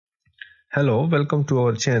Hello, welcome to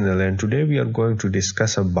our channel, and today we are going to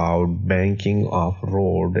discuss about banking of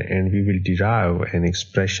rod, and we will derive an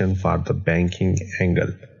expression for the banking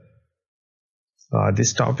angle.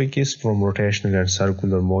 This topic is from rotational and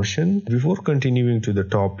circular motion. Before continuing to the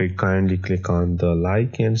topic, kindly click on the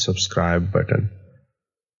like and subscribe button.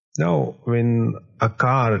 Now, when a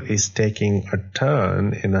car is taking a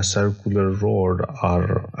turn in a circular road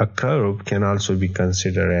or a curve can also be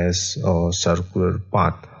considered as a circular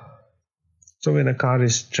path. So when a car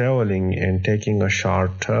is traveling and taking a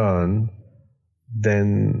short turn,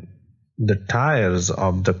 then the tires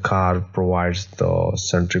of the car provides the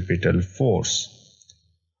centripetal force,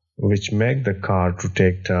 which make the car to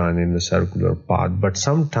take turn in the circular path. But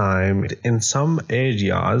sometimes in some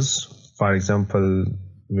areas, for example,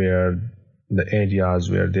 where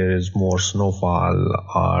there is more snowfall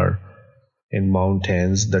or in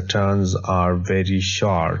mountains, the turns are very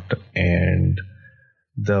short and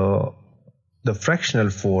the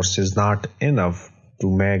fractional force is not enough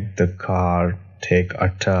to make the car take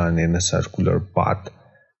a turn in a circular path.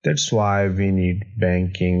 That's why we need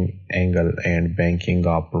banking angle and banking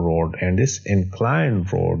up road. And this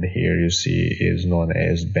inclined road here you see is known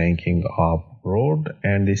as banking up road,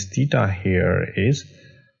 and this theta here is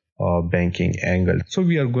banking angle. So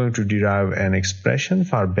we are going to derive an expression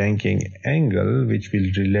for banking angle which will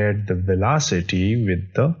relate the velocity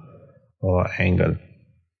with the angle.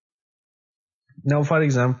 Now, for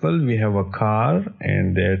example, we have a car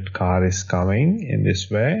and that car is coming in this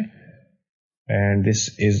way, and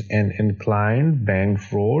this is an inclined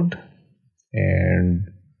banked road, and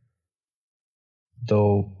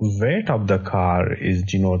the weight of the car is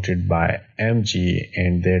denoted by mg,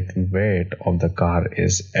 and that weight of the car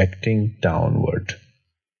is acting downward,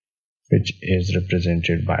 which is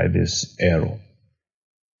represented by this arrow,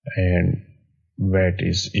 and weight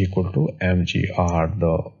is equal to mg, or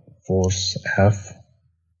the force F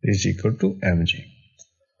is equal to mg.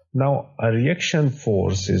 Now a reaction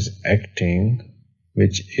force is acting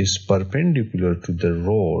which is perpendicular to the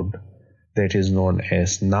road, that is known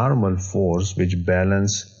as normal force, which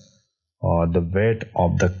balance the weight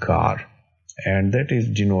of the car, and that is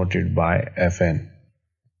denoted by Fn.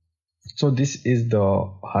 So this is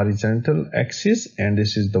the horizontal axis and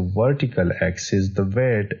this is the vertical axis. The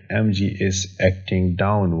weight mg is acting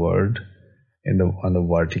downward on the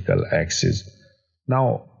vertical axis.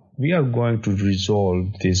 Now we are going to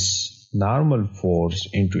resolve this normal force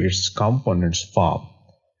into its components form.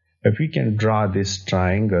 If we can draw this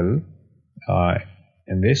triangle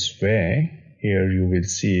in this way, here you will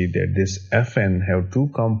see that this Fn have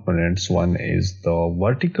two components. One is the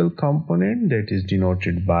vertical component, that is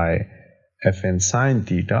denoted by Fn sine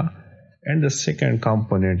theta, and the second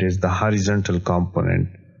component is the horizontal component,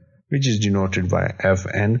 which is denoted by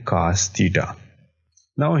Fn cos theta.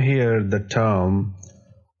 Now here the term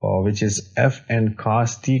which is Fn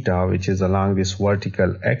cos theta, which is along this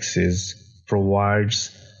vertical axis,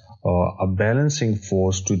 provides a balancing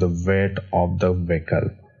force to the weight of the vehicle,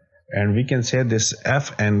 and we can say this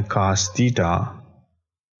Fn cos theta,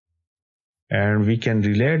 and we can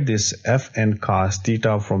relate this Fn cos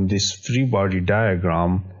theta from this free body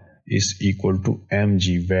diagram is equal to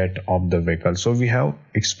mg, weight of the vehicle. So we have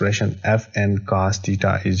expression Fn cos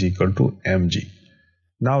theta is equal to mg.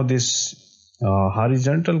 Now this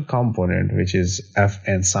horizontal component, which is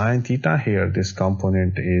Fn sine theta, here this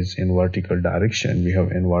component is in vertical direction. We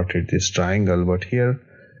have inverted this triangle, but here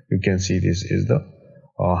you can see this is the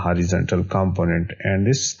horizontal component, and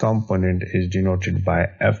this component is denoted by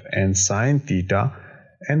Fn sine theta,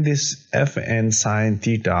 and this Fn sine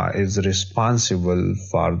theta is responsible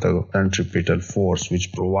for the centripetal force,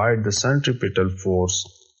 which provide the centripetal force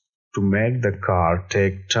to make the car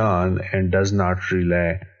take turn and does not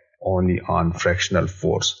rely only on fractional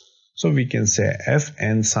force. So we can say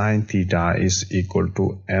Fn sine theta is equal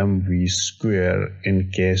to mv square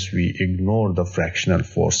in case we ignore the fractional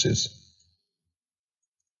forces.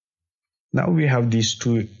 Now we have these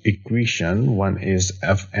two equations. One is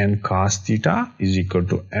Fn cos theta is equal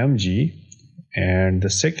to mg, and the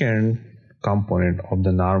second component of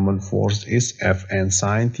the normal force is Fn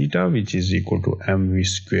sine theta, which is equal to mv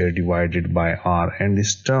square divided by r, and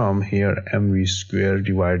this term here mv square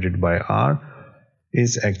divided by r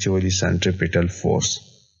is actually centripetal force.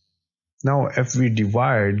 Now if we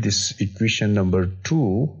divide this equation number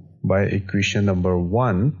 2 by equation number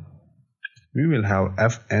 1, we will have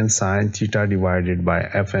Fn sine theta divided by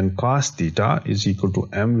Fn cos theta is equal to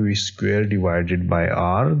mv square divided by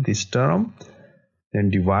r, this term, then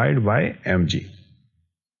divide by mg.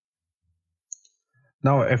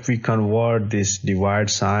 Now if we convert this divide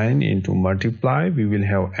sign into multiply, we will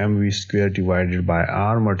have mv square divided by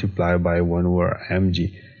r multiplied by 1 over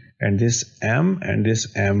mg. And this m and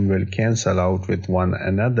this m will cancel out with one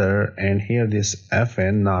another, and here this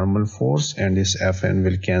Fn normal force and this Fn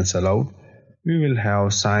will cancel out. We will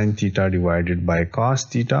have sine theta divided by cos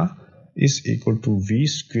theta is equal to v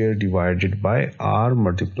square divided by r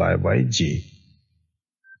multiplied by g.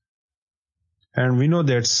 And we know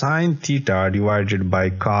that sine theta divided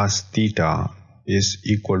by cos theta is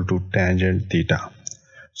equal to tangent theta.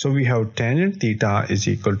 So we have tangent theta is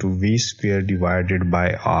equal to v square divided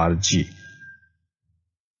by rg.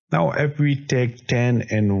 Now if we take tan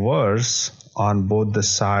inverse on both the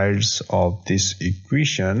sides of this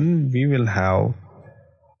equation, we will have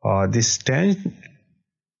this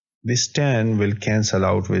tan will cancel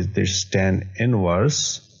out with this tan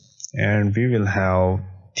inverse, and we will have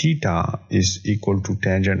theta is equal to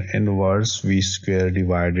tangent inverse v square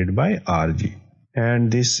divided by rg.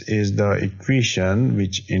 And this is the equation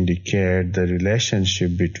which indicates the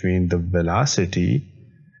relationship between the velocity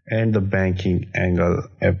and the banking angle.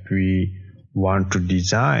 If we want to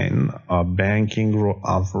design a banking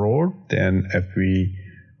of road, then if we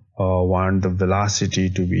want the velocity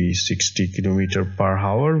to be 60 km per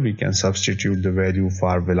hour, we can substitute the value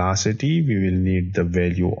for velocity. We will need the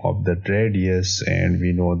value of the radius, and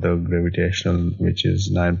we know the gravitational, which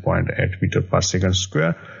is 9.8 meter per second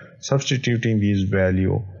square. Substituting these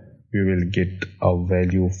value, we will get a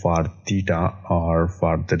value for theta or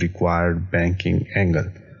for the required banking angle.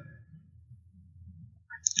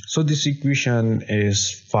 So this equation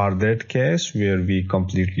is for that case where we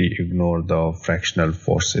completely ignore the fractional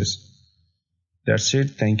forces. That's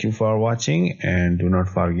it. Thank you for watching, and do not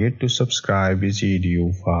forget to subscribe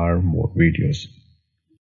easyedu for more videos.